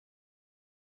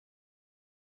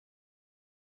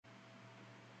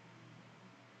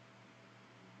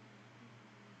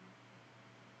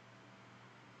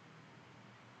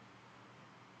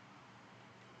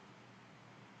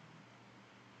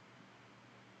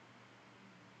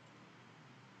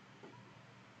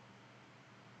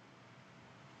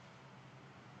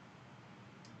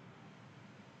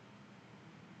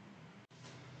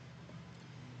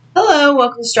Hello,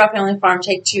 welcome to Straw Family Farm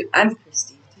Take 2. I'm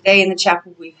Christy. Today in the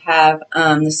chapel we have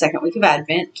the second week of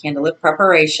Advent, candle of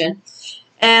preparation.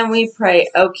 And we pray,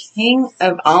 O King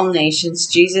of all nations,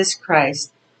 Jesus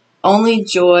Christ, only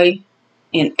joy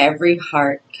in every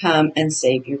heart, come and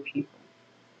save your people.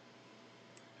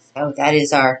 So that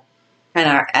is our kind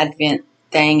of our Advent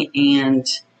thing, and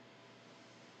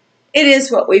it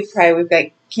is what we pray. We've got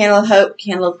Candle of Hope,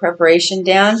 Candle of Preparation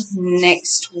down.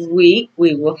 Next week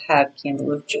we will have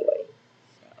Candle of Joy.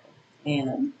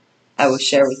 And I will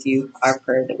share with you our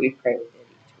prayer that we pray with it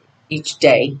each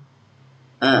day.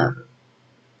 The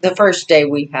first day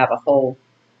we have a whole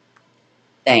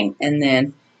thing, and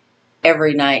then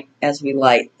every night as we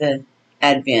light the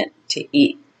Advent to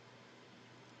eat,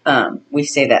 we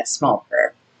say that small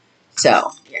prayer.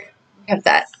 So, yeah, we have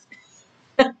that.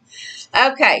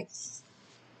 Okay.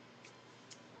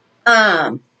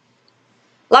 A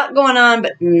lot going on,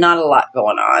 but not a lot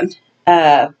going on.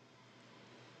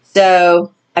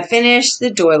 So, I finished the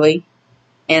doily,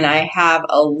 and I have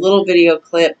a little video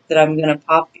clip that I'm going to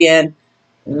pop in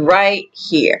right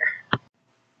here.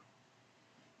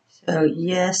 So,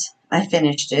 yes, I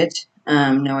finished it.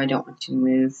 No, I don't want to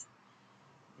move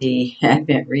the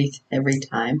Advent wreath every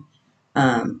time.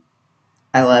 I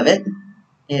love it.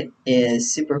 It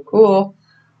is super cool.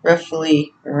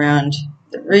 Roughly around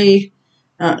the wreath.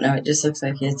 I don't know, it just looks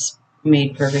like it's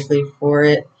made perfectly for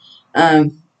it.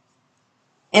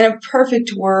 In a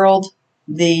perfect world,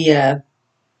 the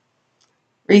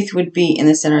wreath would be in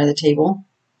the center of the table.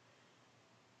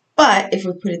 But if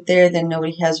we put it there, then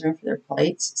nobody has room for their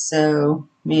plates. So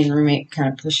me and roommate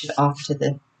kind of push it off to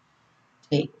the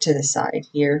side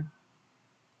here,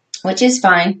 which is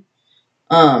fine.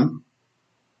 Yeah,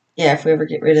 if we ever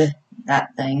get rid of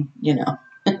that thing, you know.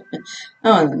 Oh,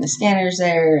 and then the scanner's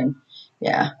there, and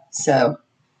yeah. So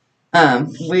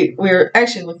we're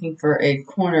actually looking for a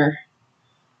corner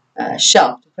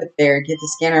shelf to put there. Get the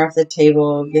scanner off the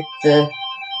table. Get the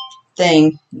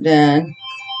thing done.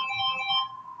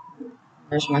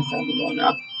 There's my phone going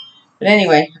off. But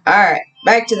anyway, all right,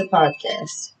 back to the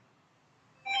podcast.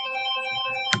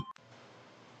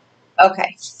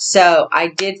 Okay, so I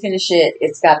did finish it.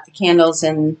 It's got the candles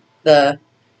and the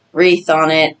wreath on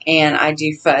it, and I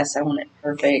do fuss. I want it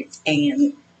perfect,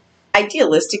 and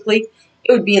idealistically,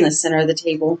 it would be in the center of the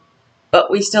table,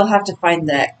 but we still have to find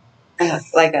that,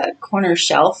 like a corner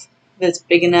shelf that's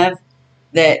big enough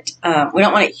that we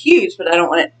don't want it huge, but I don't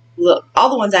want it, look, all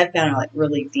the ones I've found are like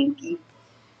really dinky.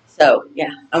 So,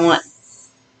 yeah, I want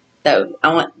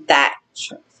that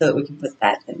so that we can put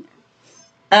that in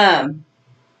there.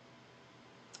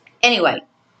 Anyway,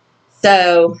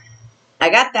 so I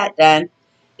got that done.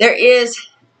 There is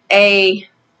a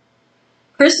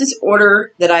Christmas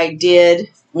order that I did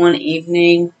one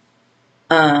evening,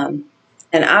 and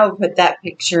I will put that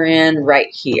picture in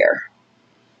right here.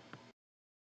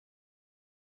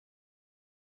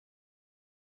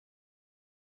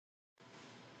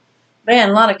 Man,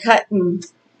 a lot of cut and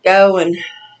go, and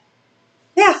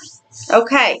yeah,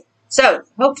 okay. So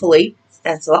hopefully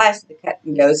that's the last of the cut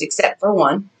and goes, except for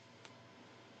one.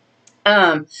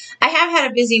 I have had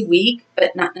a busy week,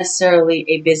 but not necessarily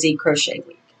a busy crochet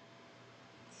week.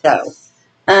 So,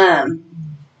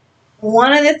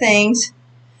 one of the things,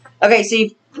 okay, so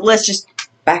let's just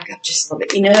back up just a little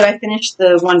bit. You know that I finished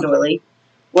the one doily.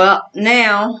 Well,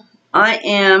 now I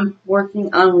am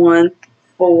working on one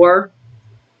for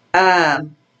my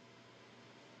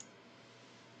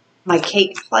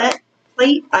cake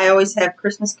plate. I always have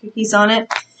Christmas cookies on it.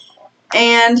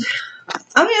 And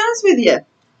I'll be honest with you,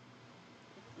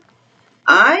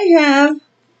 I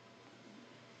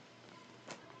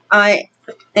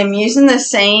am using the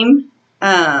same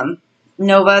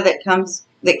Nova that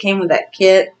came with that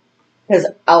kit, because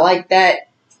I like that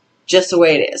just the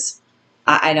way it is.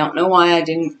 I don't know why I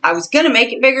didn't. I was going to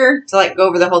make it bigger to like go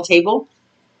over the whole table,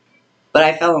 but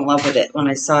I fell in love with it when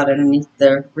I saw it underneath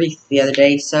the wreath the other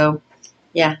day. So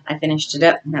yeah, I finished it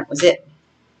up and that was it.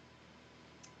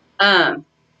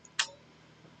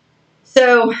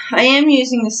 So I am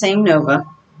using the same Nova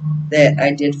that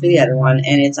I did for the other one,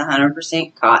 and it's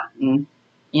 100% cotton,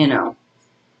 you know.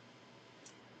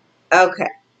 Okay.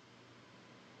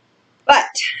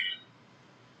 But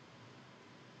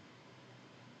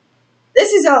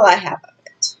this is all I have of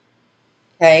it.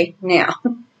 Okay, now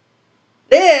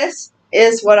this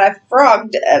is what I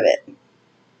frogged of it.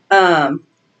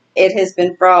 It has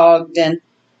been frogged and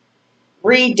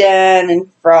redone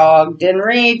and frogged and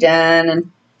redone.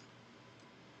 And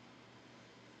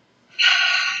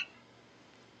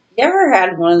you ever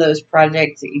had one of those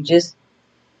projects that you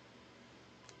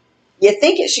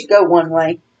think it should go one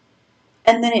way,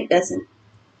 and then it doesn't?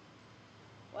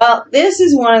 Well, this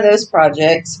is one of those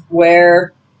projects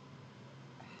where,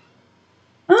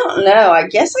 I don't know, I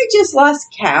guess I just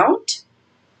lost count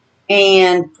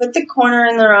and put the corner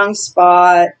in the wrong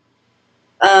spot.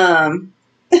 Then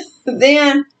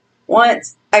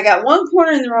once I got one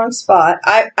corner in the wrong spot,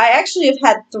 I actually have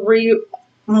had 3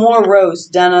 more rows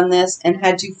done on this and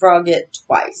had to frog it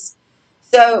twice.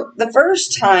 So the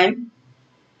first time,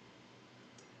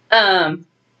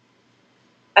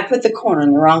 I put the corner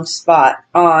in the wrong spot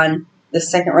on the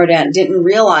second row down. Didn't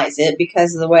realize it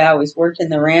because of the way I was working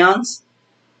the rounds.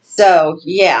 So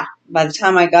yeah, by the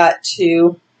time I got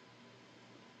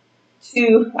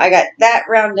I got that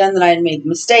round done that I had made the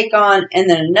mistake on, and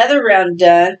then another round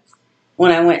done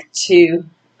when I went to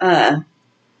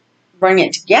bring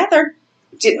it together.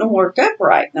 It didn't work up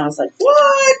right, and I was like,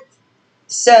 what?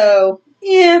 So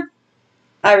yeah,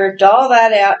 I ripped all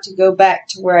that out to go back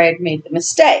to where I had made the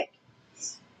mistake.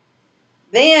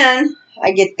 Then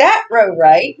I get that row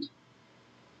right,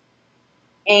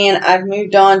 and I've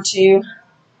moved on to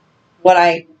what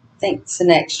I think is the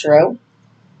next row.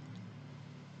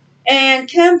 And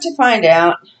come to find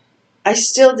out, I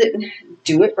still didn't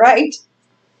do it right.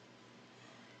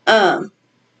 I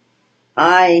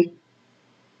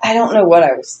don't know what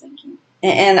I was thinking.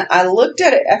 And I looked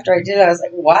at it after I did it. I was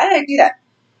like, why did I do that?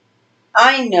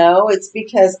 I know it's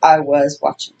because I was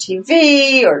watching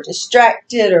TV or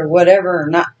distracted or whatever, or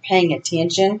not paying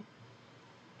attention.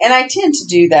 And I tend to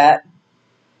do that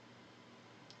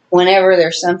whenever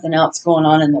there's something else going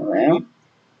on in the room.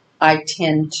 I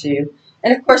tend to.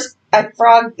 And of course, I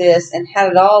frogged this and had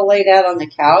it all laid out on the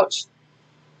couch.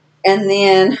 And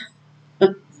then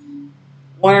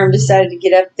Worm decided to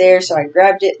get up there, so I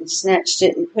grabbed it and snatched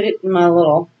it and put it in my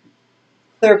little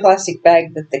clear plastic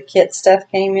bag that the kit stuff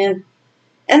came in.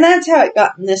 And that's how it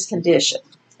got in this condition.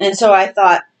 And so I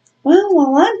thought, well,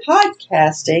 while I'm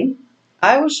podcasting,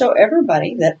 I will show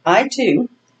everybody that I too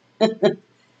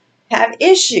have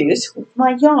issues with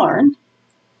my yarn.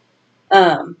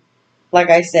 Like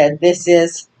I said, this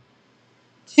is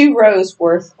 2 rows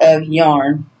worth of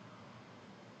yarn.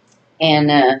 And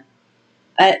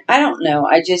I don't know.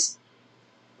 I just,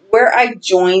 where I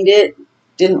joined it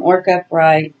didn't work up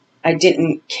right. I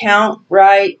didn't count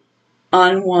right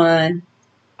on one.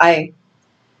 I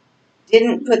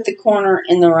didn't put the corner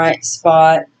in the right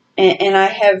spot. And I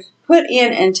have put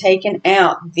in and taken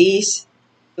out these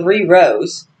 3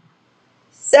 rows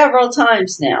several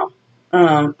times now.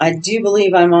 I do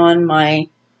believe I'm on my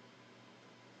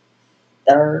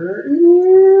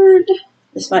 3rd.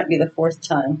 This might be the 4th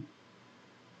time.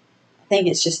 I think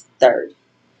it's just 3rd.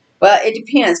 Well, it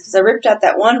depends, because I ripped out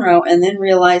that one row and then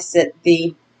realized that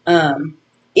the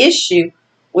issue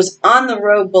was on the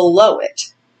row below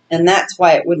it. And that's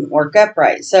why it wouldn't work up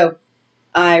right. So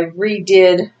I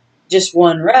redid just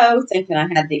one row, thinking I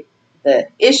had the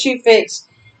issue fixed.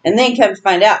 And then come to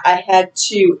find out, I had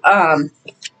to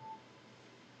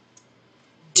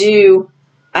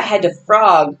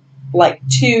frog like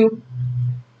 2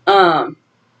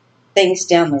 things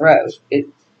down the road.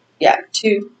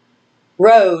 2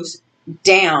 rows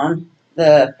down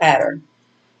the pattern.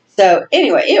 So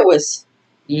anyway, it was,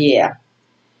 yeah,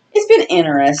 it's been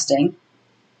interesting.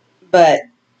 But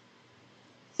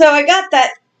so I got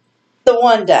the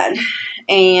one done,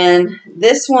 and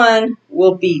this one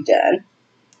will be done.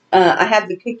 I have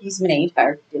the cookies made. I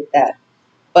already did that.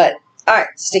 But all right,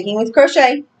 sticking with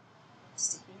crochet.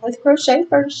 Sticking with crochet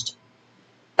first.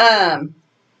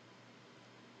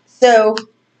 So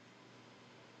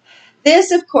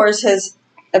this, of course, has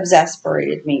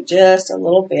exasperated me just a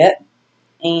little bit,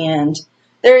 and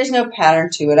there is no pattern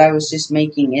to it. I was just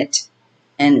making it,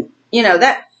 and you know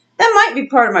that might be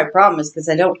part of my problem, is because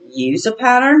I don't use a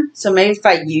pattern. So maybe if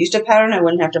I used a pattern, I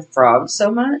wouldn't have to frog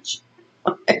so much.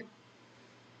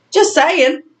 Just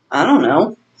saying. I don't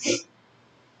know.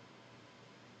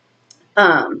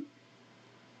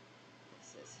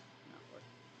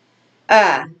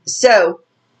 So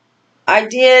I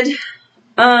did,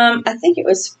 I think it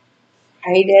was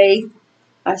Friday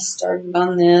I started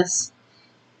on this.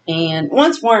 And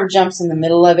once Worm jumps in the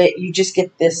middle of it, you just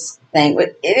get this thing.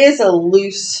 But it is a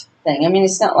loose thing. I mean,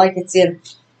 it's not like it's in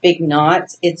big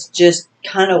knots. It's just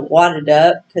kind of wadded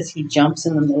up because he jumps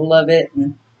in the middle of it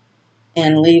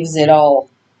and leaves it all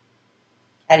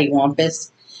cattywampus.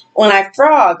 When I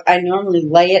frog, I normally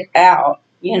lay it out,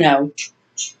 you know,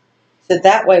 so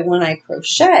that way when I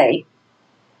crochet,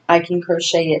 I can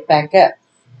crochet it back up.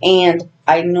 And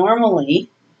I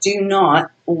normally do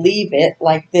not leave it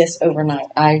like this overnight.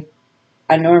 I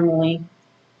normally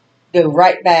go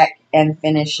right back and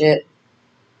finish it.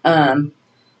 The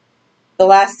The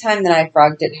last time that I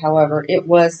frogged it, however, it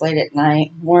was late at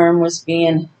night. Worm was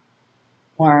being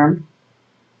worm.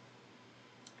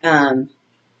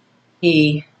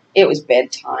 It was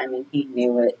bedtime and he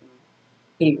knew it.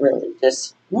 He really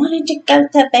just wanted to go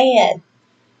to bed.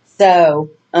 So,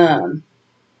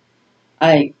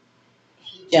 he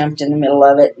jumped in the middle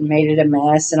of it and made it a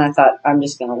mess, and I thought, I'm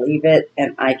just going to leave it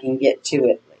and I can get to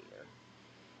it later.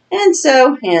 And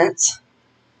so, hence,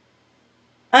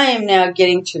 I am now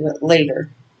getting to it later.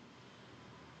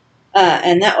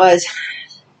 And that was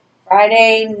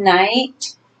Friday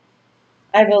night,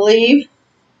 I believe.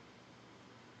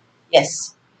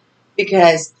 Yes.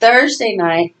 Because Thursday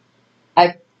night,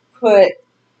 I put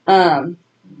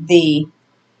the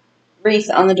wreath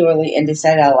on the doily and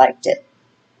decided I liked it.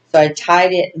 So I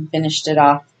tied it and finished it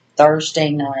off Thursday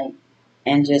night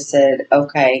and just said,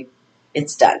 okay,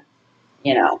 it's done.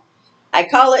 You know, I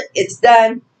call it, it's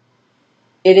done.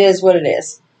 It is what it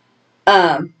is.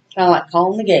 Kind of like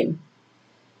calling the game.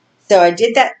 So I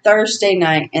did that Thursday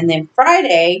night, and then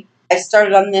Friday, I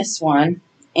started on this one,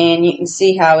 and you can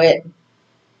see how it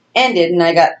ended, and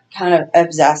I got kind of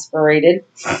exasperated.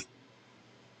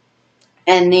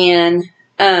 And then,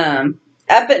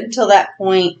 up until that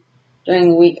point during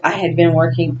the week, I had been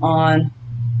working on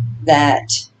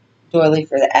that doily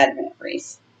for the Advent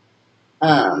wreath.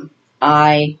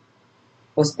 I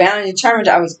was bound and determined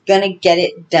I was going to get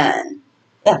it done.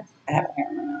 Ugh, I have a hair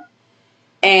in my mouth.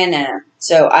 And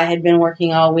so I had been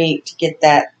working all week to get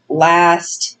that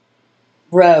last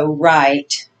row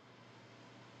right.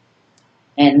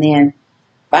 And then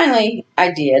finally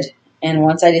I did. And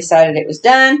once I decided it was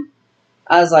done,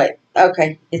 I was like,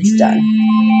 okay, it's done.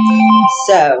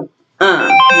 So,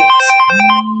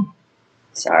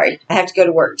 sorry, I have to go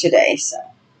to work today, so,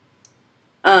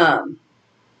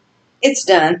 it's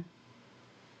done.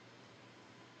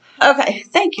 Okay,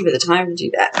 thank you for the time to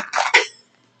do that.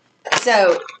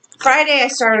 So, Friday I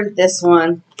started this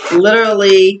one,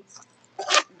 literally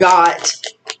got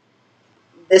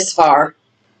this far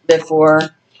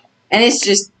before, and it's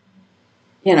just,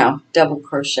 you know, double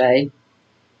crochet.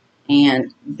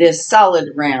 And this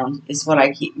solid round is what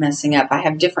I keep messing up. I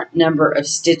have different number of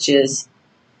stitches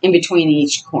in between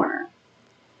each corner.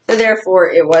 So therefore,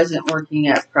 it wasn't working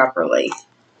out properly.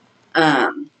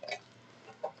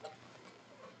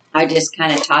 I just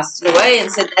kind of tossed it away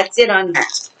and said, that's it on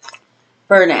that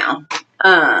for now.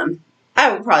 I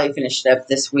will probably finish it up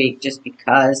this week just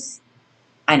because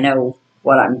I know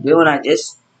what I'm doing. I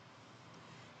just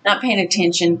not paying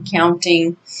attention,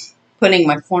 counting, putting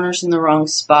my corners in the wrong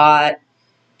spot,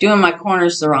 doing my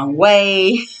corners the wrong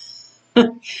way.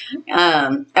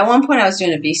 At one point I was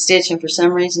doing a V-stitch, and for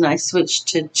some reason I switched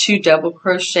to 2 double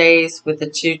crochets with a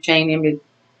 2 chain in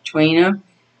between them,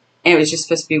 and it was just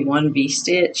supposed to be 1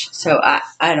 V-stitch, so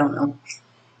I don't know.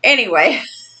 Anyway,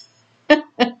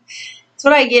 that's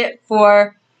what I get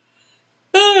for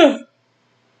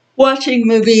watching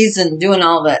movies and doing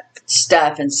all that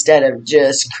stuff instead of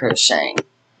just crocheting.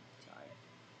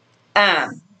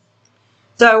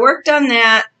 So I worked on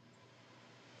that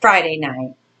Friday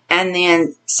night, and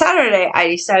then Saturday I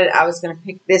decided I was going to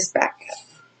pick this back up.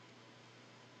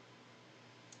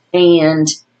 And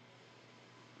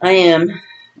I am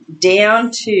down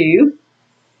to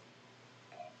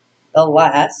the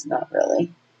last, not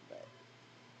really, but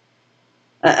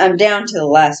I'm down to the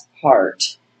last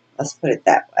part. Let's put it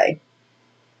that way.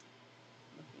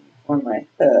 Looking for my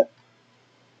hook.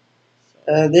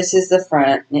 So this is the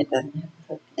front, and it doesn't have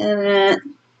the hook in it.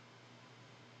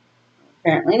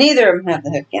 Apparently neither of them have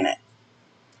the hook in it.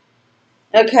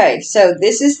 Okay, so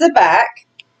this is the back.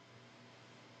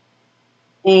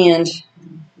 And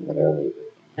literally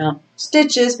out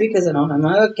stitches because I don't have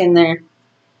my hook in there.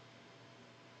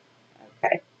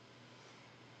 Okay.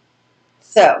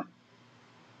 So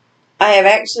I have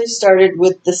actually started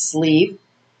with the sleeve.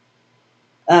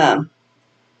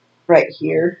 Right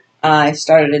here. I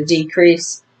started a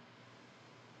decrease.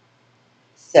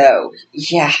 So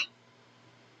yeah.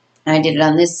 I did it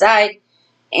on this side.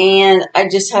 And I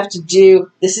just have to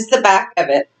do, this is the back of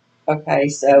it. Okay,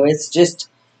 so it's just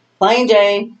plain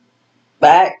Jane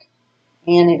back,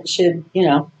 and it should, you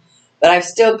know, but I've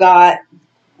still got,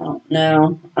 I don't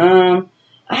know, I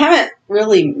haven't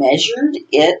really measured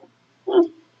it.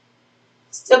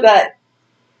 Still got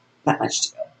not much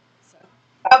to go. So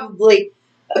probably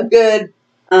a good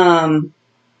 5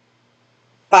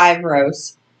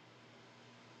 rows,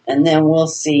 and then we'll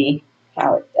see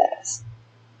how it does.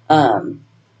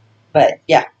 But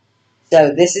yeah,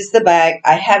 so this is the bag.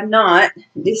 I have not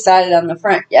decided on the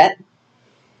front yet.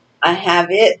 I have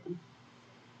it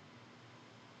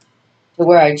to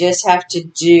where I just have to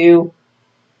do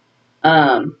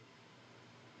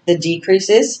the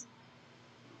decreases.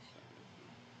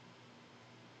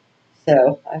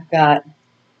 So I've got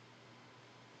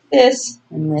this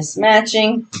and this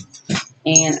matching,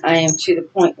 and I am to the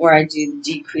point where I do the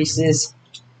decreases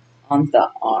on the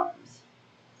arms.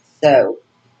 So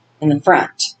in the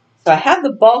front. So I have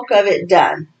the bulk of it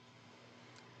done.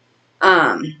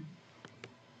 I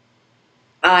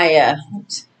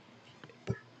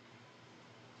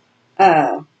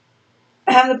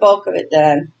have the bulk of it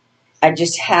done. I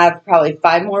just have probably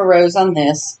 5 more rows on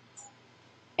this.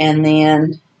 And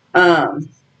then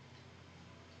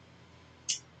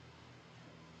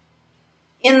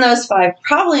in those 5,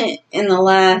 probably in the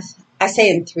last, I say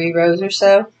in 3 rows or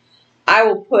so, I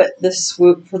will put the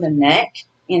swoop for the neck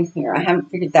in here. I haven't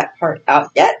figured that part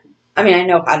out yet. I mean, I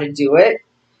know how to do it,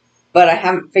 but I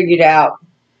haven't figured out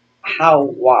how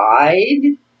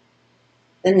wide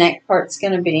the neck part's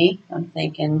going to be. I'm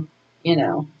thinking, you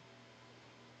know,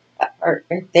 that part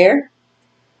right there.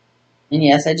 And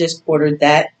yes, I just quartered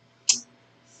that.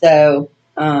 So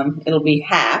it'll be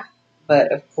half,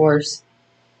 but of course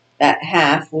that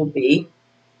half will be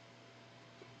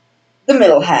the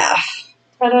middle half.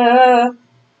 Ta-da!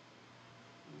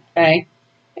 Okay.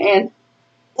 And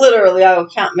literally I will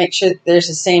count, make sure that there's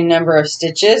the same number of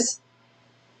stitches.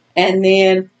 And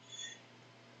then,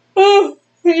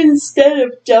 instead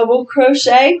of double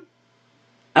crochet,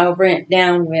 I'll bring it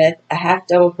down with a half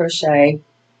double crochet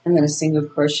and then a single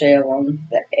crochet along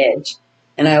the edge.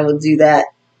 And I will do that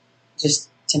just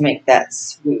to make that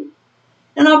swoop.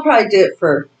 And I'll probably do it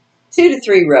for 2 to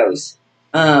 3 rows.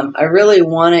 I really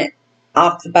want it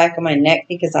off the back of my neck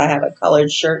because I have a colored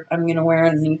shirt I'm going to wear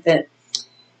underneath it.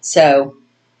 So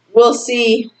we'll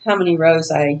see how many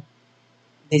rows I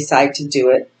decide to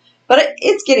do it. But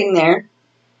it's getting there.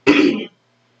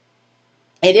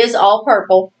 It is all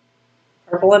purple.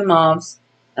 Purple and mauves.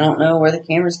 I don't know where the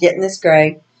camera's getting this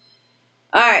gray.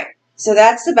 Alright, so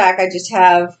that's the back. I just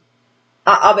have,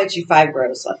 I'll bet you 5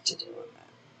 rows left to do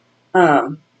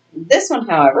on that. This one,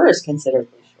 however, is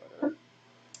considerably shorter.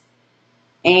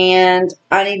 And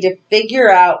I need to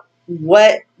figure out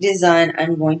what design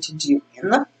I'm going to do in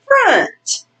the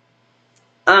front.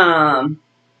 I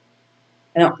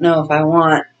don't know if I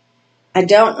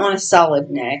don't want a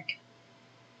solid neck.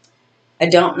 I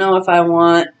don't know if I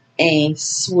want a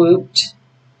swooped,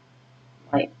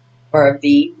 like, or a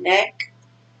V neck.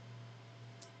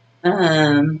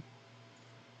 Yeah,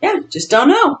 just don't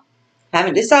know.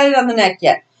 Haven't decided on the neck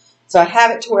yet. So I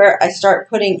have it to where I start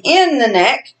putting in the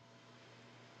neck.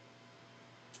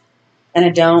 And I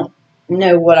don't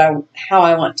know how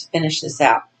I want to finish this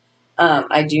out.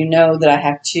 I do know that I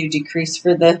have to decrease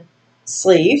for the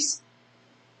sleeves.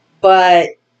 But,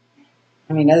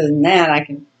 I mean, other than that, I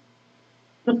can...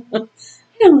 I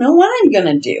don't know what I'm going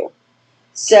to do.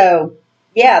 So,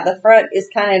 yeah, the front is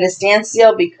kind of at a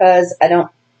standstill because I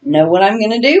don't know what I'm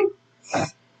going to do.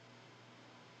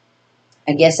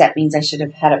 I guess that means I should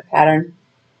have had a pattern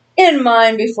in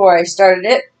mind before I started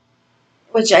it,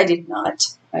 which I did not.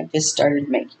 I just started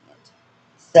making it.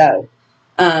 So,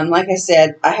 like I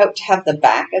said, I hope to have the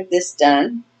back of this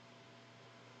done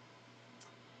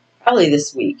probably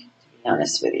this week, to be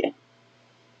honest with you.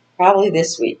 Probably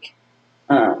this week.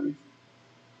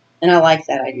 And I like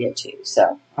that idea too.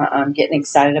 So I'm getting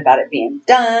excited about it being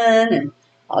done, and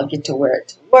I'll get to wear it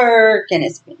to work, and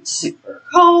it's been super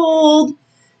cold.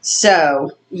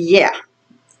 So, yeah.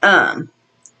 And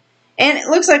it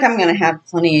looks like I'm going to have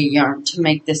plenty of yarn to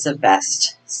make this a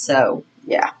vest. So,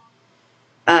 yeah.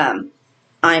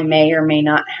 I may or may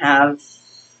not have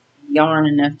yarn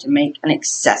enough to make an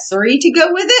accessory to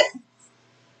go with it.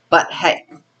 But, hey.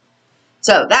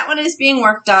 So, that one is being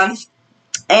worked on.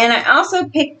 And I also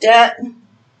picked up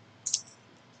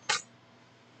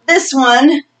this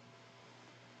one.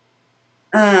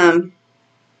 Not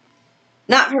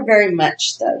for very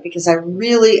much, though, because I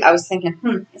was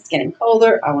thinking, it's getting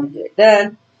colder. I want to get it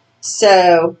done.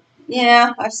 So,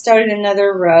 yeah, I've started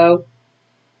another row.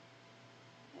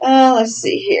 Let's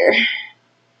see here.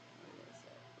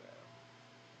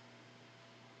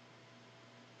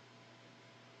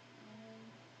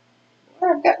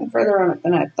 Well, I've gotten further on it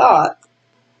than I thought.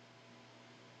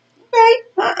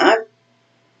 Okay,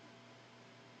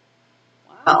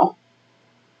 wow.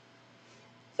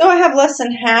 So I have less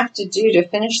than half to do to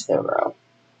finish the row.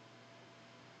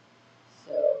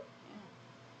 So,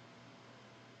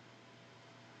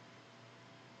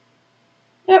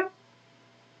 yep.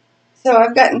 So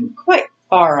I've gotten quite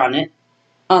far on it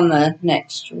on the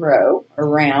next row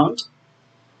around.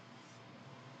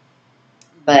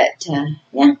 But,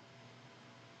 yeah.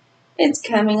 It's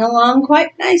coming along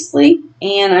quite nicely.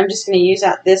 And I'm just going to use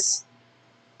out this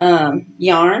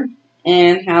yarn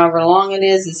and however long it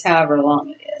is however long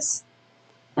it is.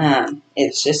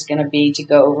 It's just going to be to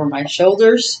go over my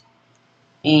shoulders,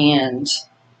 and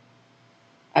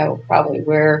I will probably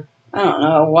wear, I don't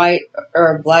know, a white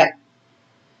or a black.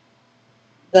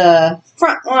 The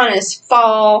front one is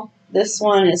fall, this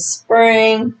one is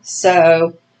spring,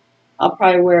 so I'll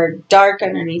probably wear dark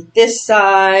underneath this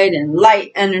side and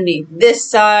light underneath this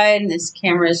side, and this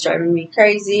camera is driving me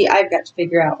crazy. I've got to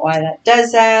figure out why that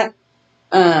does that.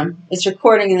 It's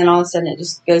recording, and then all of a sudden it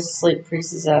just goes to sleep,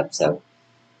 freezes up, so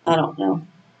I don't know.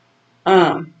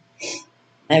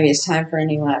 Maybe it's time for a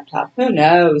new laptop. Who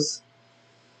knows?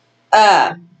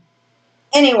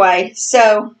 Anyway,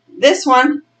 so this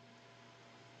one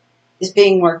is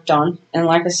being worked on, and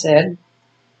like I said,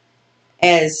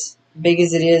 as big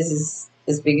as it is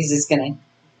as big as it's going to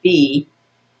be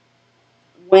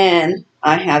when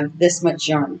I have this much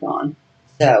yarn gone.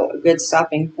 So a good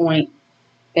stopping point,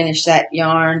 finish that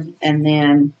yarn, and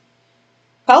then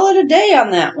call it a day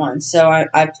on that one. So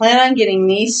I plan on getting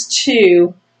these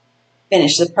two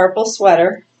finished, the purple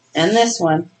sweater and this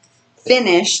one,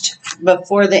 finished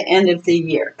before the end of the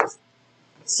year.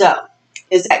 So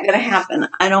is that going to happen?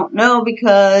 I don't know,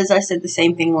 because I said the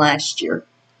same thing last year.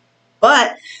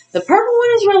 But the purple one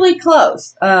is really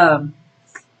close.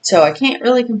 So I can't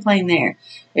really complain there.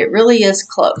 It really is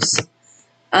close.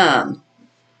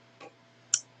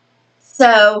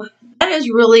 So that is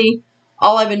really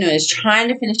all I've been doing, is trying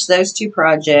to finish those two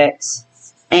projects,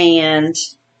 and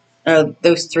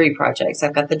those three projects.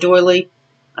 I've got the doily,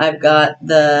 I've got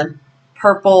the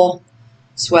purple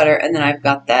sweater, and then I've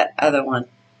got that other one.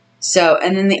 So,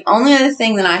 and then the only other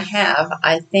thing that I have,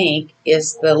 I think,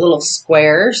 is the little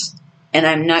squares, and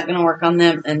I'm not going to work on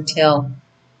them until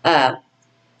I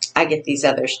get these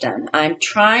others done. I'm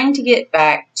trying to get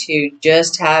back to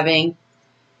just having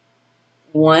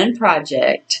one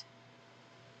project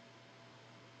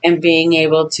and being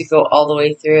able to go all the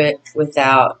way through it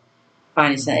without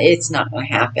finding something. It's not going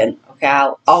to happen. Okay,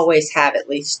 I'll always have at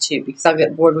least two, because I'll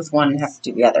get bored with one and have to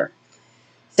do the other.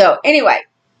 So anyway,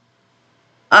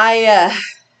 I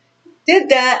did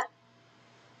that.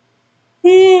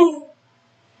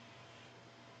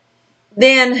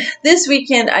 Then this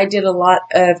weekend I did a lot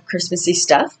of Christmassy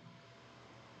stuff.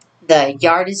 The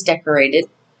yard is decorated.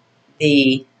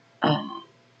 The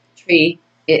tree,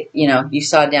 you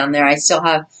saw down there, I still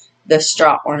have the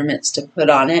straw ornaments to put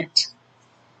on it.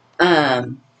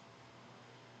 The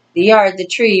yard, the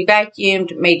tree,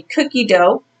 vacuumed, made cookie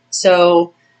dough.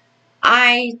 So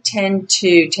I tend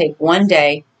to take one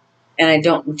day and I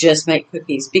don't just make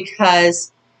cookies,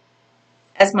 because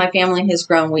as my family has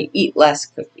grown, we eat less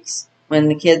cookies. When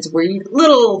the kids were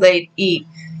little, they'd eat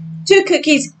 2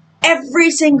 cookies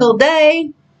every single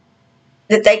day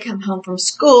that they come home from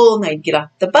school, and they'd get off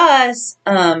the bus.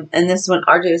 And this one,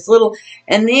 RJ was little.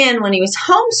 And then when he was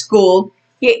homeschooled,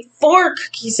 he ate 4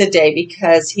 cookies a day,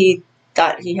 because he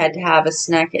thought he had to have a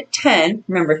snack at 10.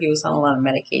 Remember, he was on a lot of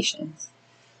medications.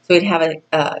 So he'd have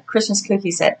a Christmas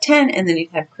cookies at 10, and then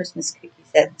he'd have Christmas cookies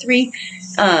at 3.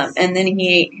 And then he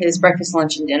ate his breakfast,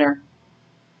 lunch, and dinner.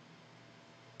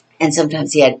 And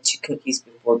sometimes he had 2 cookies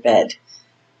before bed.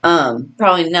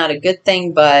 Probably not a good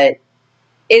thing, but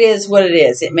it is what it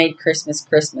is. It made Christmas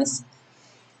Christmas.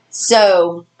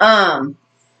 So,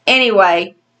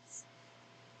 anyway,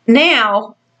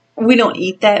 now we don't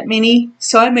eat that many,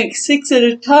 so I make 6 at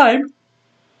a time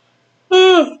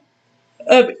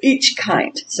of each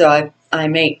kind. So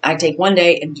I take one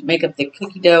day and make up the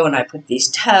cookie dough, and I put these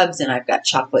tubs, and I've got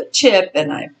chocolate chip,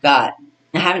 and I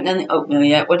haven't done the oatmeal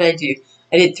yet. What did I do?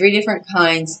 I did 3 different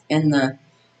kinds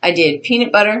I did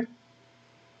peanut butter,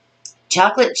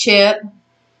 chocolate chip,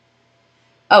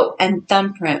 and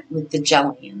thumbprint with the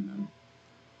jelly in them.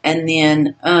 And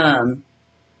then I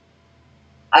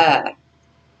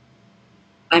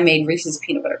made Reese's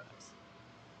peanut butter cups.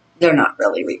 They're not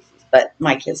really Reese's, but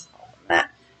my kids call them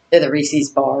that. They're the Reese's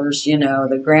bars,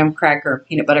 the graham cracker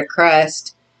peanut butter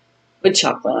crust with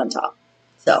chocolate on top.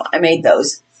 So I made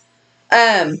those.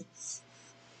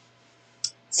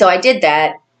 So I did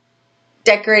that.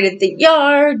 Decorated the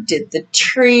yard, did the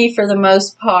tree for the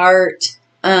most part,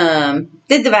 did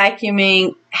the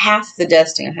vacuuming, half the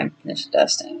dusting. I haven't finished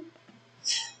dusting.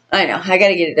 I know, I got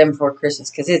to get it done before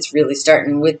Christmas, because it's really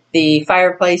starting. With the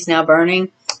fireplace now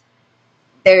burning,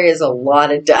 there is a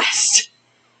lot of dust.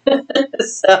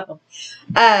 So,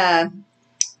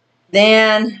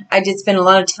 then I did spend a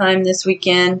lot of time this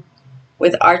weekend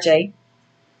with RJ.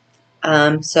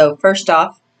 So first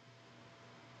off,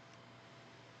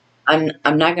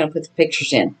 I'm not going to put the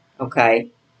pictures in, okay,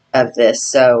 of this.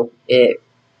 So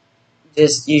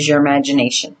just use your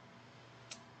imagination.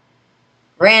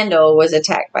 Randall was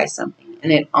attacked by something,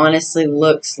 and it honestly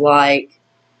looks like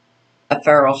a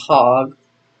feral hog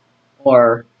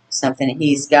or something.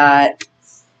 He's got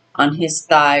on his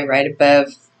thigh right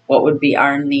above what would be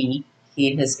our knee,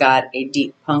 he has got a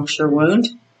deep puncture wound.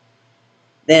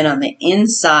 Then on the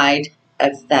inside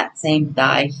of that same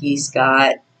thigh, he's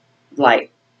got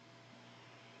like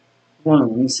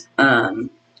wounds.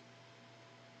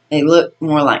 They look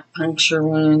more like puncture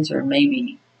wounds, or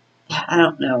maybe, I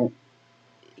don't know.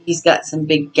 He's got some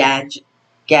big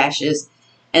gashes,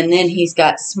 and then he's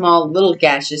got small little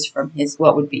gashes from his,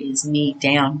 what would be his knee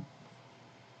down.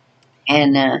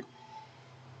 And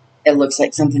it looks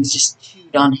like something's just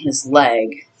chewed on his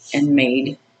leg and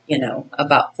made,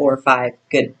 about 4 or 5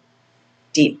 good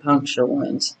deep puncture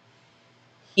wounds.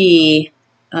 That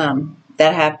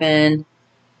happened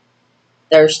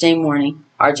Thursday morning.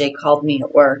 RJ called me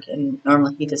at work, and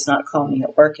normally he does not call me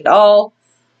at work at all.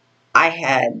 I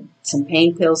had some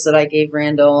pain pills that I gave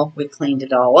Randall. We cleaned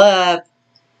it all up,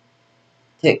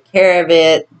 took care of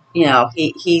it.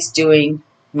 He's doing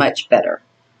much better.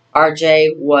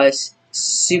 RJ was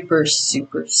super,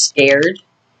 super scared.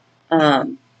 I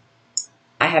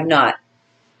have not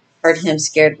heard him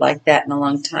scared like that in a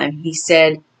long time. He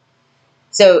said,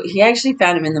 so he actually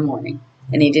found him in the morning,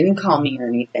 and he didn't call me or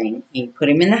anything. He put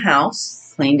him in the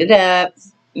house, cleaned it up,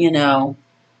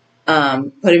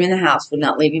 put him in the house, would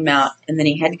not leave him out, and then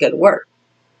he had to go to work.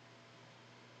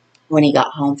 When he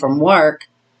got home from work,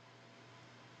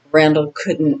 Randall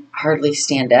couldn't hardly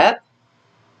stand up,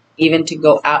 even to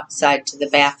go outside to the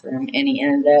bathroom, and he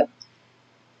ended up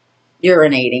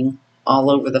urinating all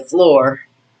over the floor,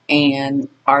 and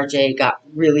RJ got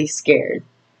really scared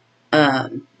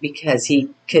because he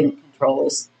couldn't control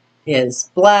his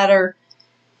bladder.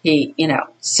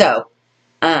 So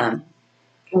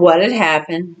what had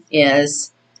happened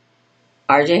is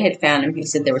RJ had found him. He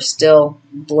said there was still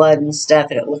blood and stuff,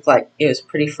 and it looked like it was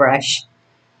pretty fresh.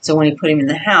 So when he put him in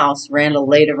the house, Randall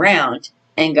laid around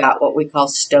and got what we call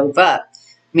stove up,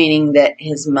 meaning that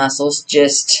his muscles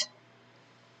just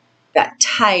got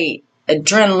tight,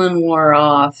 adrenaline wore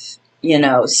off,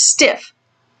 stiff.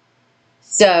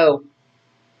 So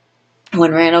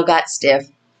when Randall got stiff,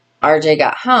 RJ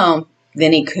got home,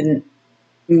 then he couldn't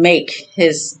make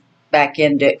his back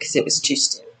end do it because it was too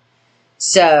stiff.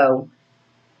 So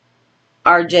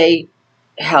RJ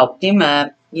helped him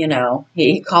up.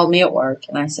 He called me at work,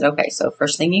 and I said, okay, so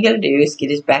first thing you got to do is get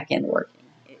his back end working.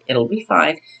 It'll be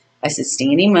fine. I said,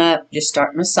 stand him up, just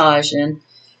start massaging.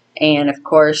 And of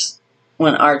course,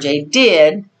 when RJ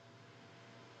did,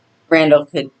 Randall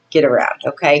could get around.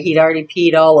 Okay, he'd already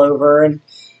peed all over, and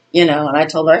and I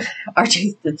told her,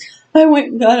 RJ, I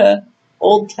went and got a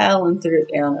old towel and threw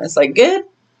it down. I was like, good.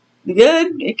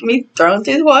 It can be thrown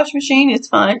through the wash machine. It's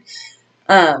fine.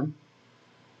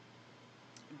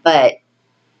 But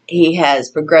he has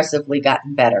progressively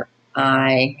gotten better.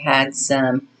 I had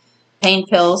some pain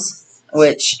pills,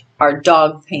 which are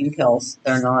dog pain pills.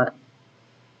 They're not.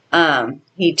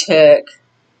 He took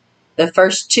the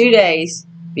first 2 days,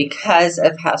 because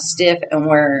of how stiff and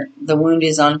where the wound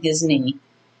is on his knee,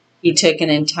 he took an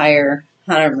entire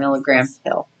 100 milligram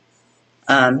pill.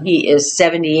 He is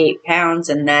 78 pounds,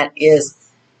 and that is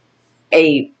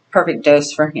a perfect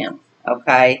dose for him.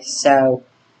 Okay, so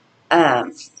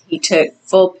he took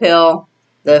full pill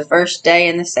the first day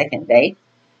and the second day.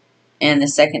 And the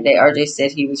second day, RJ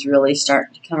said he was really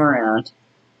starting to come around.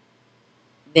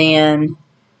 Then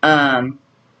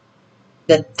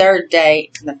the third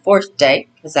day and the fourth day,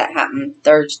 because that happened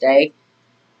Thursday,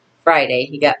 Friday,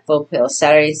 he got full pill.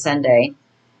 Saturday, Sunday,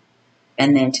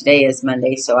 and then today is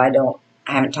Monday, so I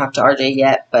haven't talked to RJ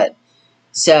yet, but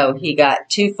so he got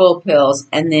 2 full pills,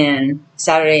 and then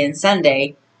Saturday and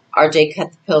Sunday, RJ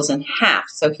cut the pills in half,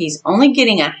 so he's only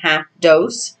getting a half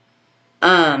dose.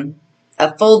 A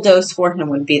full dose for him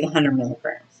would be the 100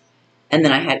 milligrams, and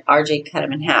then I had RJ cut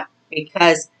him in half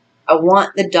because I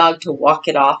want the dog to walk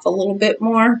it off a little bit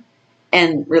more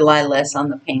and rely less on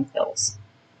the pain pills.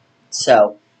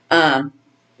 So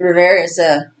Rivera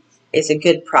is a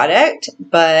good product,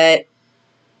 but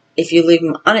if you leave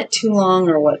them on it too long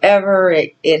or whatever,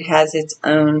 it has its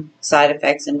own side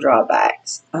effects and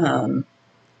drawbacks.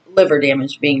 Liver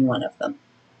damage being one of them.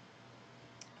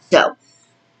 So,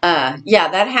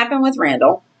 that happened with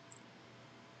Randall.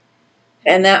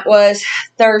 And that was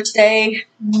Thursday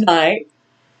night.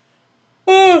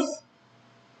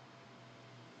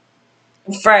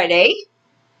 Friday,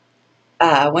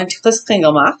 I went to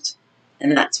Klingelmacht,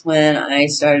 and that's when I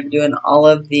started doing all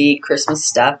of the Christmas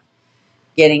stuff,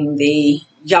 getting the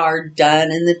yard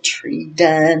done and the tree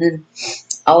done and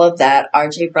all of that.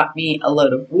 RJ brought me a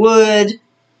load of wood.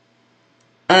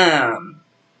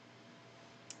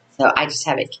 So I just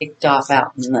have it kicked off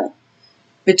out in the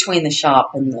between the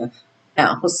shop and the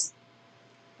house.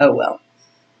 Oh well.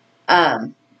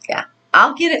 Yeah.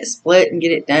 I'll get it split and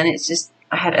get it done. It's just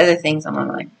I had other things on my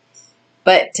mind.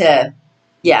 But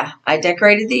yeah, I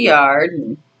decorated the yard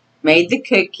and made the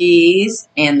cookies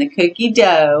and the cookie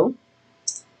dough.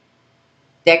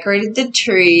 Decorated the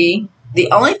tree. The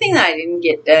only thing that I didn't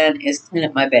get done is clean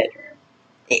up my bedroom.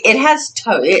 It has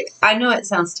totes. I know it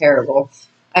sounds terrible.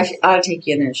 I'll take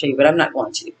you in there and show you, but I'm not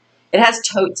going to. It has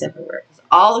totes everywhere.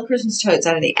 All the Christmas totes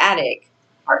out of the attic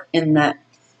are in that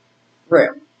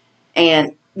room.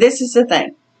 And this is the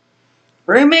thing.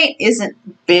 Roommate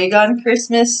isn't big on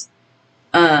Christmas.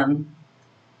 Roommate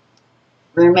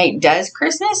does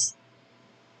Christmas.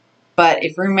 But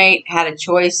if roommate had a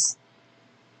choice,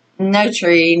 no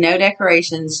tree, no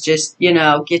decorations, just,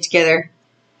 get together,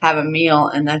 have a meal,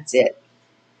 and that's it.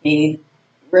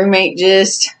 Roommate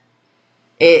just,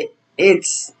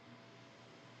 it's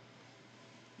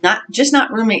not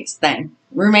roommate's thing.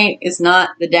 Roommate is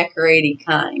not the decorating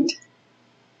kind.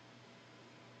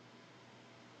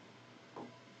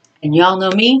 And y'all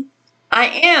know me, I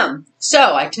am.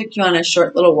 So I took you on a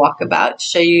short little walkabout to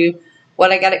show you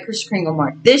what I got at Krispy Kreme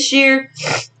Mart this year,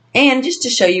 and just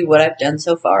to show you what I've done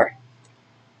so far.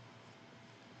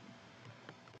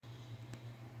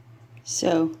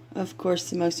 So, of course,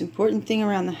 the most important thing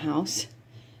around the house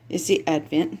is the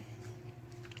Advent.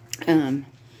 I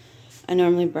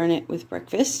normally burn it with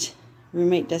breakfast.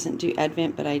 Roommate doesn't do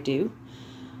Advent, but I do.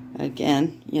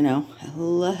 Again, I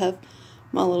love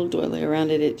my little doily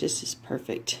around it. It just is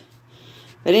perfect.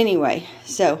 But anyway,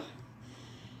 so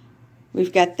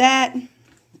we've got that.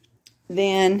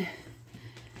 Then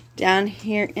down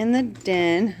here in the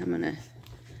den,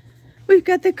 we've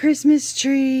got the Christmas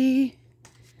tree.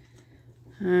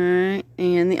 Alright,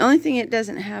 and the only thing it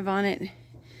doesn't have on it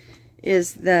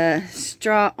is the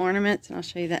straw ornaments, and I'll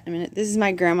show you that in a minute. This is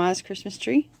my grandma's Christmas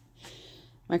tree.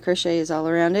 My crochet is all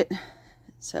around it.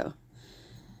 So,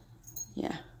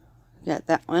 yeah, got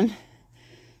that one.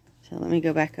 So let me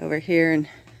go back over here, and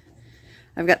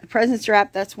I've got the presents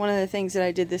wrapped. That's one of the things that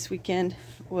I did this weekend,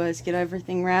 was get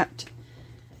everything wrapped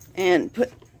and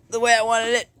put the way I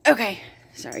wanted it. Okay,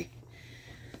 sorry.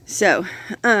 So,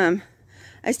 I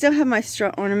still have my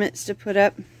straw ornaments to put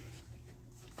up.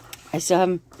 I still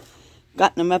haven't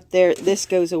gotten them up there. This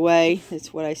goes away.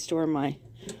 It's what I store my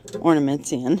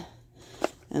ornaments in.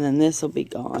 And then this will be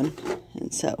gone.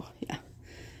 And so, yeah,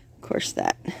 of course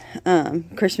that.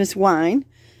 Christmas wine.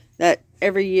 That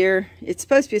every year, it's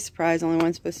supposed to be a surprise. Only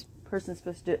one person's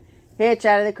supposed to do it. Hitch,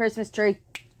 out of the Christmas tree.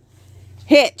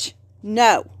 Hitch,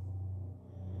 no.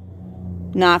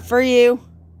 Not for you.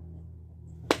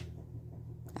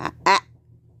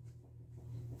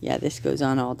 Yeah, this goes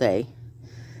on all day.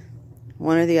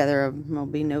 One or the other of them will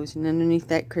be nosing underneath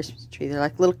that Christmas tree. They're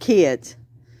like little kids.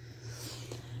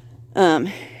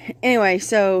 Anyway,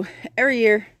 so every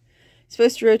year, it's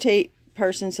supposed to rotate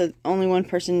person, so only one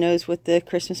person knows what the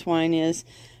Christmas wine is.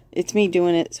 It's me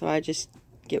doing it, so I just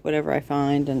get whatever I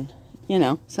find, and,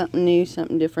 something new,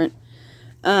 something different.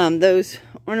 Those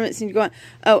ornaments need to go on.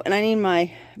 Oh, and I need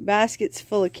my baskets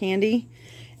full of candy.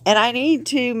 And I need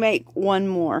to make one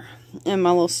more. And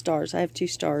my little stars. I have 2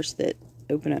 stars that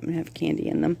open up and have candy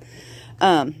in them.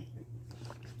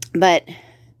 But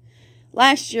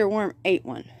last year Worm ate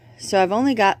one. So I've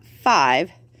only got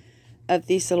 5 of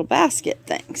these little basket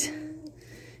things.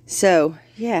 So,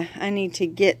 yeah, I need to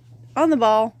get on the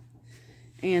ball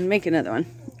and make another one.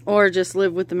 Or just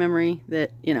live with the memory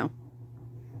that,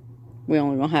 we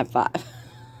only gonna have 5.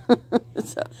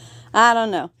 So, I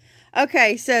don't know.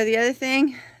 Okay, so the other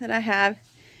thing that I have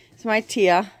is my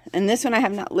Tia. And this one I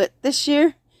have not lit this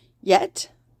year yet.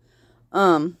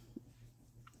 I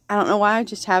don't know why, I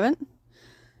just haven't.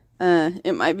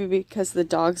 It might be because the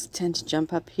dogs tend to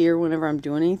jump up here whenever I'm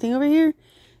doing anything over here.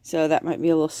 So that might be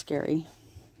a little scary.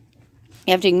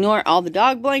 You have to ignore all the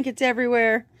dog blankets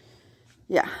everywhere.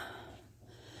 Yeah.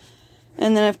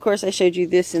 And then, of course, I showed you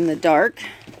this in the dark.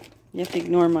 You have to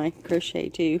ignore my crochet,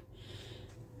 too.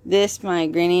 This, my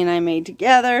granny and I made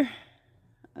together.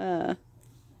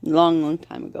 Long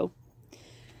time ago.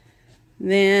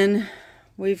 Then,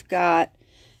 we've got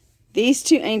these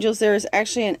 2 angels. There is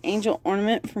actually an angel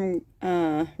ornament from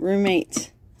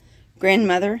roommate's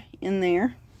grandmother in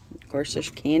there. Of course,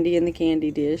 there's candy in the candy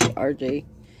dish. RJ.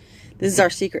 This is our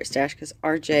secret stash because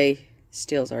RJ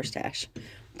steals our stash.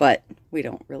 But we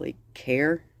don't really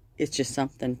care. It's just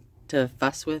something to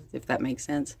fuss with, if that makes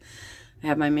sense. I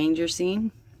have my manger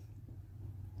scene.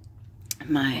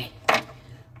 My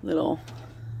little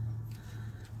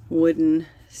wooden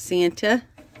Santa.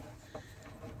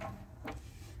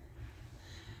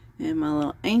 And my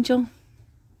little angel.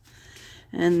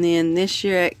 And then this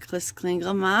year at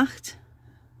Klingelmacht.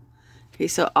 Okay,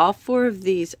 so all 4 of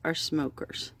these are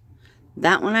smokers.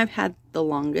 That one I've had the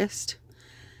longest.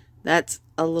 That's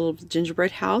a little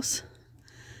gingerbread house.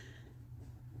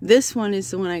 This one is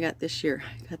the one I got this year.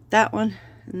 I got that one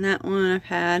and that one I've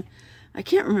had. I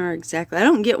can't remember exactly. I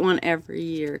don't get one every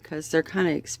year because they're kind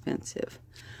of expensive.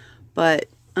 But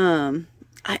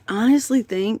I honestly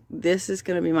think this is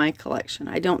going to be my collection.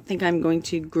 I don't think I'm going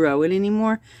to grow it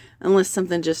anymore unless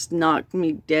something just knocked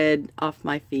me dead off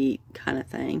my feet kind of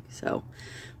thing. So,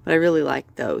 but I really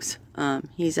like those.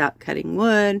 He's out cutting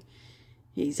wood.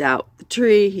 He's out the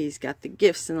tree. He's got the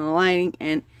gifts and the lighting,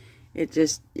 and it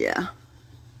just, yeah.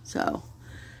 So,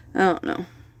 I don't know.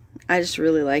 I just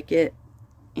really like it.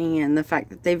 And the fact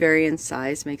that they vary in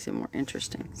size makes it more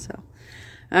interesting. So,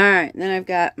 alright. Then I've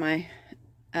got my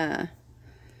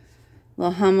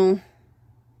little Hummel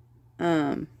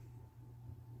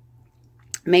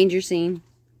manger scene.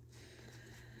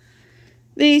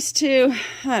 These 2,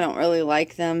 I don't really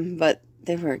like them, but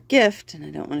they were a gift, and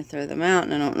I don't want to throw them out,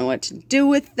 and I don't know what to do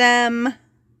with them.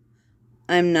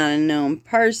 I'm not a gnome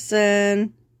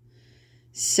person.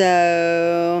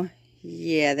 So,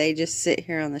 yeah, they just sit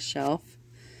here on the shelf.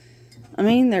 I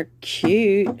mean, they're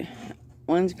cute.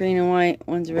 One's green and white,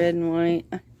 one's red and white.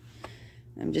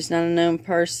 I'm just not a gnome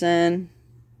person.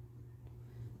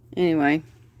 Anyway.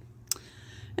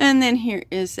 And then here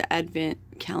is the advent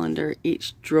calendar.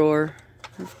 Each drawer,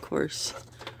 of course,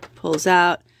 pulls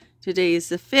out. Today is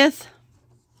the 5th.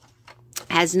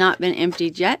 Has not been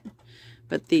emptied yet,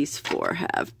 but these 4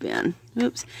 have been.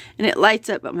 Oops. And it lights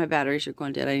up, but my batteries are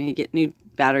going dead. I need to get new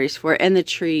batteries for it. And the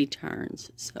tree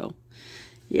turns. So,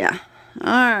 yeah.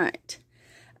 Alright.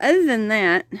 Other than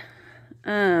that,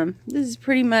 this is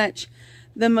pretty much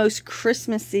the most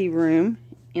Christmassy room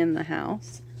in the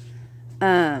house.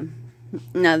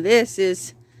 Now this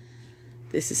is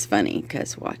funny,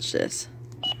 because watch this.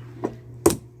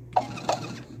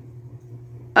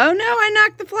 Oh no, I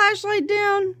knocked the flashlight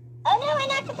down. Oh no, I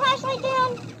knocked the flashlight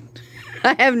down.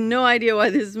 I have no idea why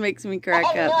this makes me crack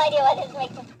up. I have no idea why this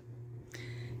makes me.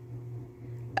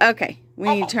 Okay, we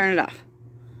need to turn it off.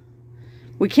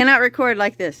 We cannot record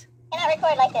like this. Cannot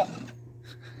record like this.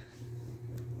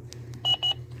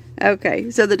 Okay,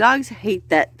 so the dogs hate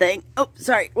that thing. Oh,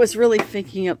 sorry, was really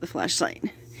picking up the flashlight.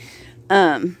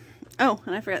 Oh,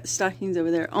 and I forgot the stockings over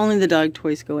there. Only the dog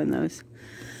toys go in those.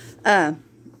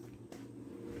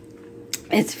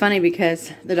 It's funny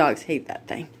because the dogs hate that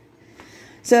thing.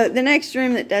 So the next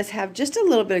room that does have just a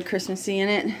little bit of Christmassy in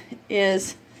it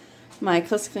is my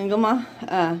Klingelma.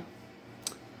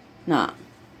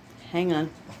 Hang on.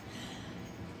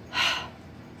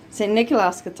 St.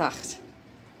 Nicolaasgetocht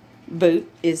boot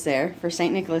is there for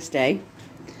St. Nicholas Day.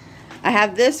 I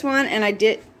have this one, and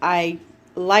I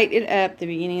light it up the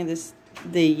beginning of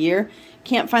the year.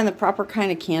 Can't find the proper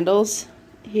kind of candles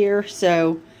here,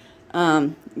 so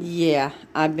yeah,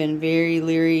 I've been very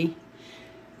leery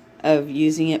of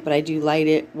using it, but I do light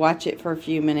it, watch it for a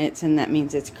few minutes, and that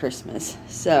means it's Christmas.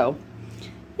 So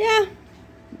yeah,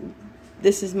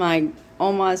 this is my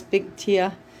Oma's Big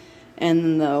Tia,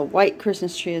 and the white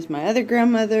Christmas tree is my other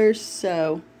grandmother's.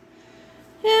 So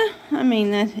yeah, I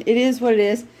mean, it is what it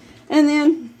is. And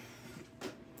then,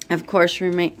 of course,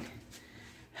 roommate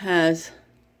has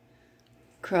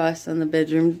cross on the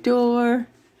bedroom door,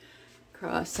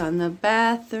 cross on the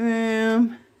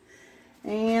bathroom,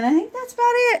 and I think that's about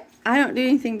it. I don't do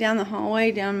anything down the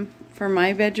hallway down for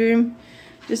my bedroom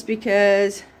just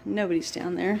because nobody's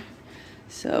down there.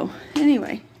 So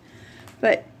anyway,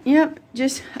 but yep,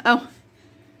 just, oh,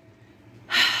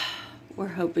 we're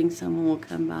hoping someone will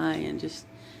come by and just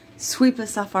sweep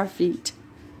us off our feet.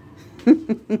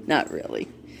 Not really,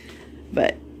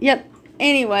 but yep.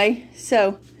 Anyway,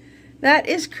 so that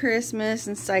is Christmas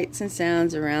and sights and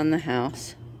sounds around the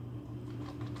house.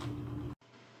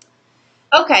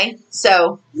 Okay,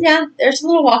 so yeah, there's a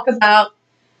little walkabout.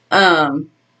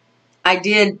 I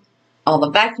did all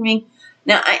the vacuuming.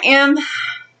 Now I am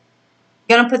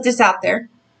gonna put this out there.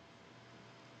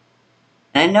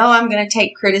 I know I'm gonna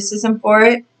take criticism for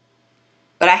it,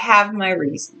 but I have my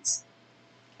reasons.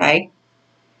 Okay.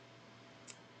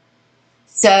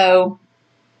 So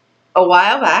a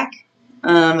while back,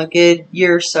 a good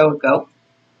year or so ago,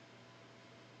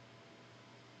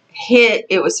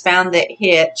 it was found that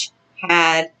Hitch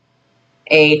had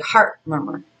a heart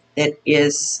murmur that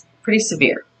is pretty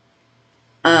severe.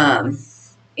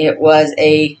 It was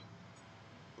a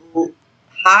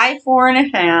high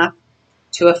 4.5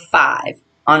 to a 5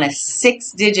 on a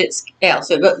 6-digit scale.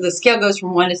 So the scale goes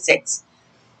from 1 to 6.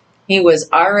 He was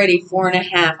already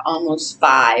 4.5, almost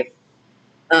 5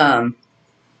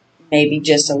 maybe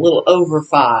just a little over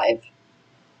 5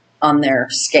 on their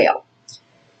scale.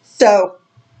 So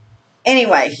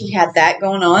anyway, he had that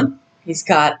going on. He's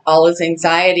got all his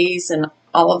anxieties and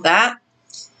all of that.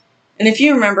 And if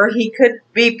you remember, he could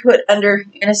be put under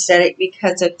anesthetic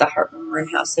because of the heart murmur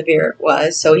and how severe it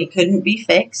was, so he couldn't be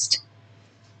fixed.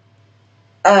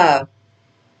 So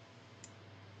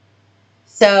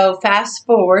fast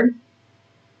forward,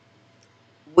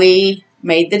 we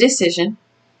made the decision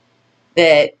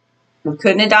that we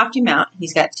couldn't adopt him out.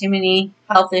 He's got too many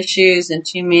health issues and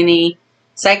too many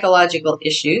psychological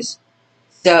issues.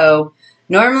 So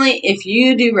normally, if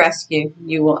you do rescue,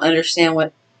 you will understand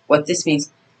what this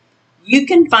means. You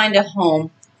can find a home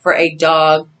for a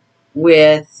dog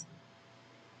with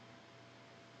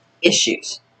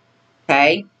issues,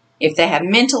 okay? If they have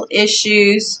mental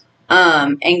issues,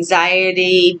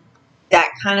 anxiety,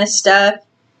 that kind of stuff,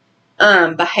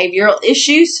 behavioral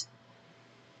issues,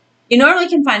 you normally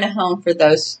can find a home for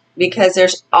those because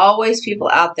there's always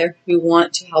people out there who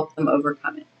want to help them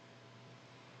overcome it.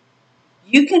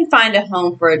 You can find a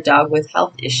home for a dog with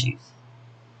health issues,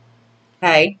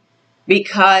 okay?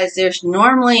 Because there's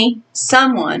normally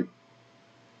someone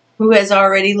who has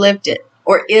already lived it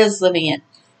or is living it.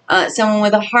 Someone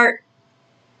with a heart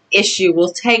issue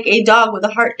will take a dog with a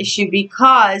heart issue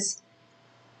because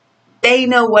they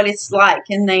know what it's like,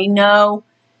 and they know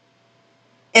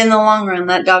in the long run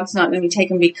that dog's not going to be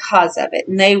taken because of it.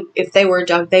 And if they were a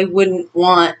dog, they wouldn't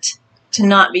want to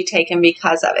not be taken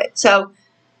because of it. So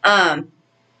an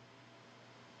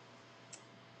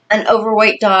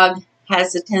overweight dog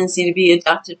has a tendency to be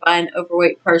adopted by an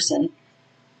overweight person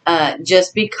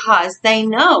just because they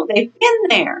know they've been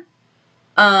there.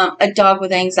 A dog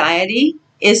with anxiety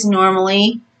is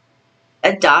normally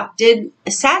adopted,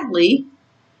 sadly,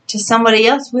 to somebody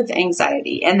else with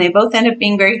anxiety, and they both end up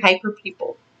being very hyper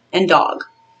people and dog.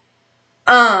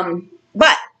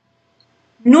 But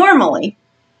normally,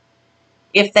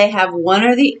 if they have one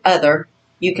or the other,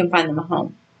 you can find them a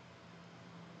home.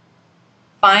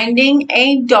 Finding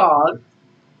a dog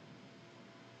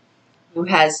who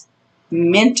has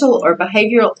mental or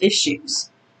behavioral issues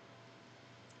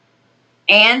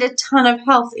and a ton of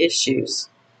health issues,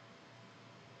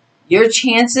 your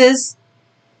chances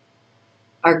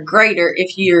are greater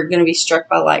if you're going to be struck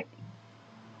by lightning.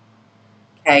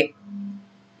 Okay?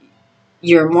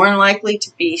 You're more likely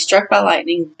to be struck by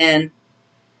lightning than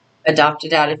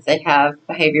adopted out if they have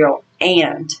behavioral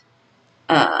and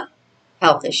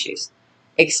health issues,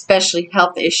 especially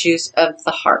health issues of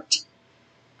the heart.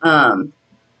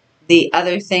 The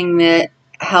other thing that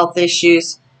health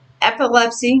issues,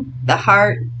 epilepsy, the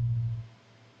heart,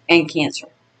 and cancer.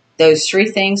 Those 3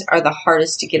 things are the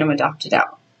hardest to get them adopted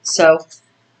out. So,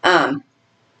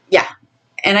 yeah.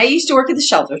 And I used to work at the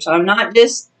shelter, so I'm not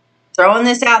just throwing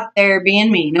this out there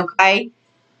being mean, okay?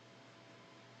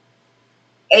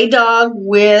 A dog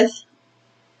with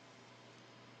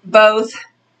both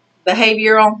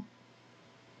behavioral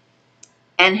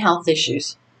and health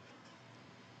issues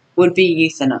would be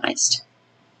euthanized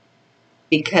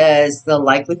because the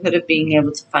likelihood of being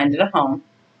able to find it a home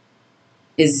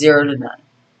is 0 to none.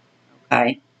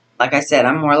 Okay? Like I said,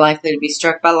 I'm more likely to be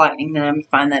struck by lightning than I'm to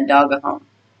find that dog a home.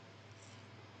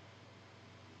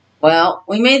 Well,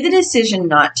 we made the decision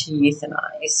not to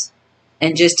euthanize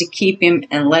and just to keep him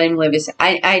and let him live his...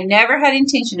 I never had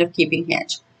intention of keeping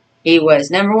Hitch. He was,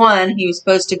 number one, I was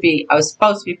supposed to be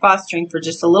fostering for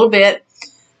just a little bit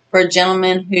for a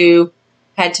gentleman who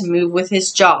had to move with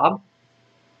his job.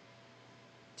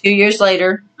 2 years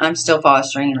later, I'm still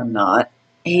fostering, and I'm not.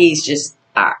 He's just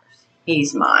ours.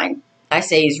 He's mine. I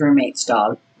say he's roommate's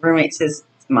dog. Roommate says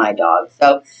it's my dog.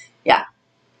 So, yeah.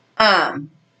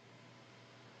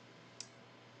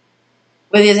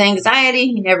 With his anxiety,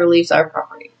 he never leaves our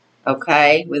property.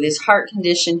 Okay? With his heart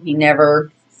condition, he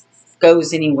never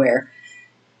goes anywhere.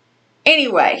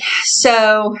 Anyway,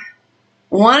 so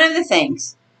one of the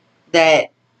things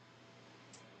that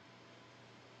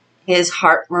his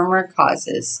heart murmur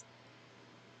causes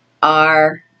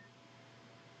are,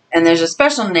 and there's a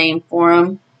special name for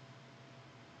them,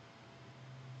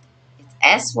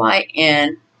 it's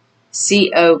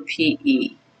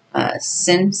SYNCOPE,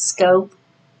 syncope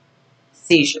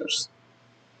seizures.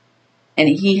 And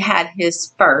he had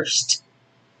his first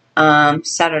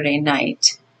Saturday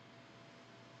night.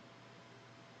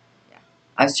 Yeah,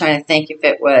 I was trying to think if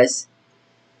it was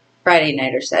Friday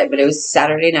night or Saturday, but it was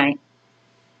Saturday night.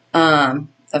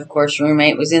 Of course,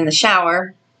 roommate was in the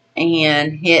shower,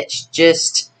 and Hitch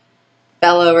just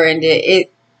fell over into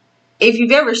it. If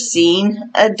you've ever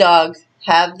seen a dog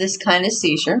have this kind of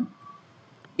seizure,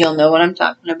 you'll know what I'm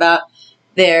talking about.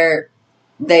 Their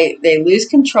they lose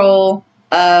control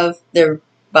of their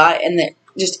body, and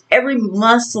just every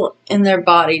muscle in their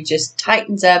body just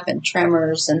tightens up and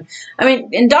tremors. And I mean,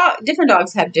 different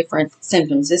dogs have different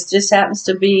symptoms. This just happens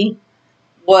to be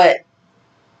what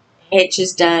Hitch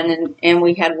has done, and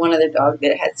we had one other dog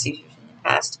that had seizures in the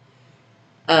past,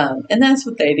 and that's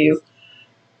what they do.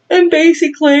 And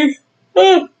basically,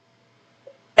 and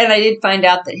I did find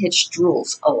out that Hitch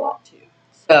drools a lot too.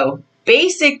 So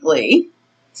basically,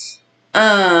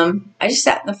 I just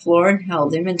sat on the floor and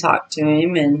held him and talked to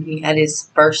him, and he had his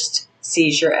first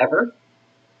seizure ever.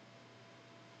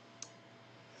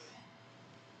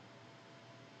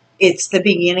 It's the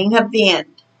beginning of the end.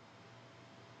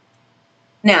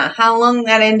 Now, how long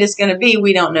that end is going to be,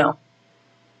 we don't know.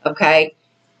 Okay?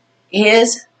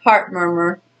 His heart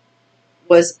murmur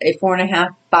was a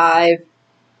 4.5, 5.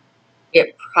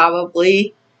 It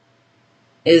probably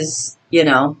is,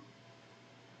 a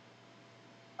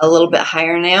little bit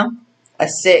higher now. A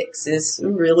 6 is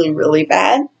really, really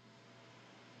bad.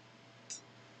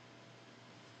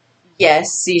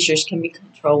 Yes, seizures can be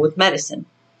controlled with medicine.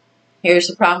 Here's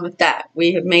the problem with that.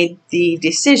 We have made the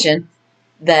decision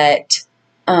that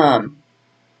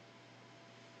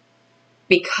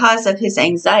because of his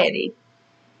anxiety,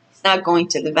 he's not going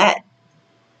to the vet.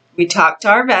 We talked to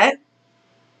our vet.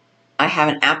 I have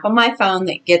an app on my phone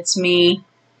that gets me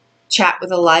chat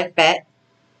with a live vet.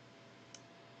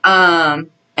 And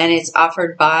it's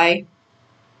offered by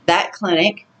that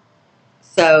clinic.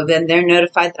 So then they're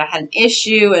notified that I had an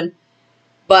issue,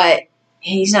 but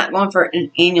he's not going for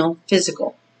an annual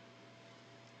physical.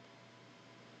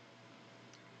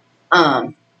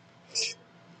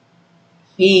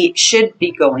 He should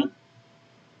be going,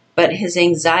 but his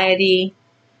anxiety,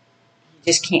 he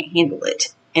just can't handle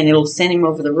it, and it'll send him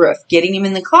over the roof. Getting him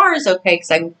in the car is okay because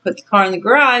I can put the car in the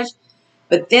garage,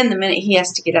 but then the minute he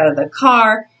has to get out of the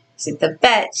car, he's at the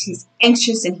vet, he's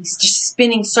anxious, and he's just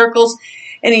spinning circles,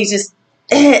 and he's just,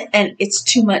 and it's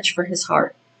too much for his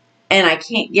heart. And I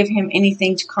can't give him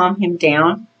anything to calm him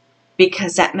down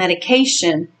because that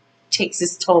medication takes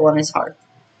its toll on his heart.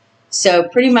 So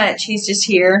pretty much he's just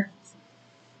here.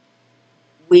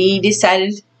 We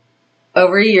decided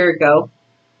over a year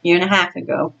and a half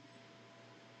ago,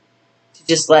 to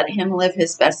just let him live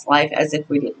his best life as if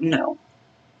we didn't know.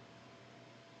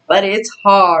 But it's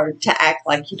hard to act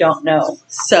like you don't know.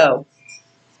 So,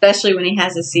 especially when he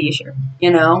has a seizure,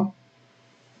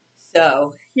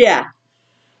 So, yeah.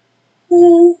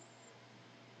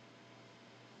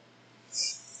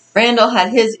 Randall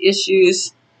had his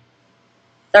issues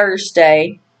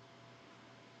Thursday,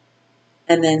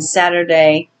 and then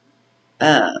Saturday,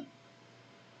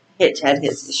 Hitch had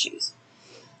his issues.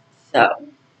 So,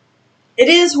 it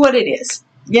is what it is,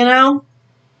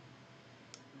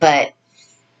 But,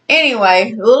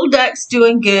 anyway, little duck's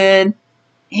doing good.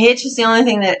 Hitch is the only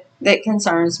thing that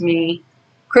concerns me.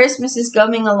 Christmas is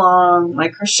coming along. My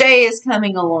crochet is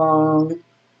coming along.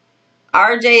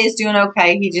 RJ is doing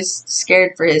okay. He just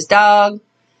scared for his dog.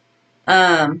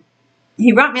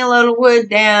 He brought me a load of wood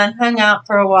down, hung out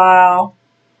for a while.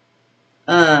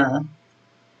 Trying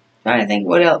to think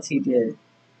what else he did.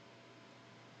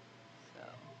 So,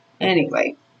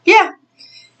 anyway, yeah,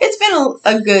 it's been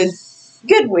a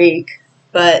good week,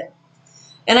 and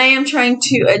I am trying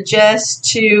to adjust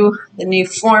to the new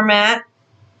format.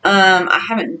 I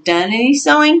haven't done any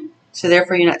sewing, so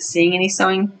therefore you're not seeing any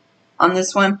sewing on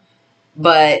this one.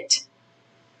 But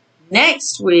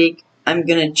next week, I'm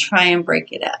going to try and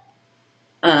break it up.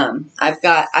 I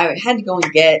had to go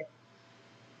and get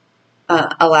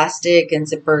elastic and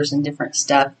zippers and different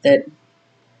stuff that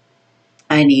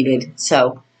I needed.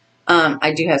 So,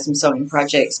 I do have some sewing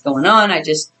projects going on. I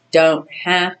just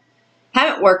haven't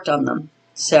worked on them.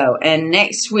 So, and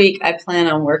next week I plan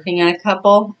on working on a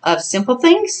couple of simple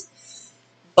things.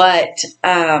 But,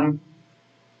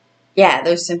 yeah,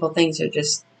 those simple things are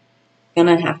just going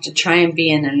to have to try and be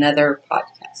in another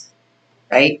podcast,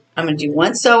 right? I'm going to do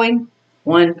one sewing,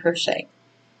 one crochet,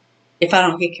 if I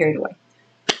don't get carried away.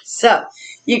 So,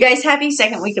 you guys, happy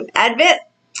second week of Advent.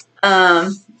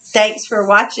 Thanks for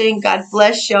watching. God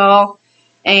bless y'all.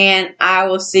 And I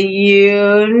will see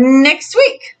you next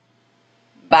week.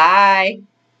 Bye.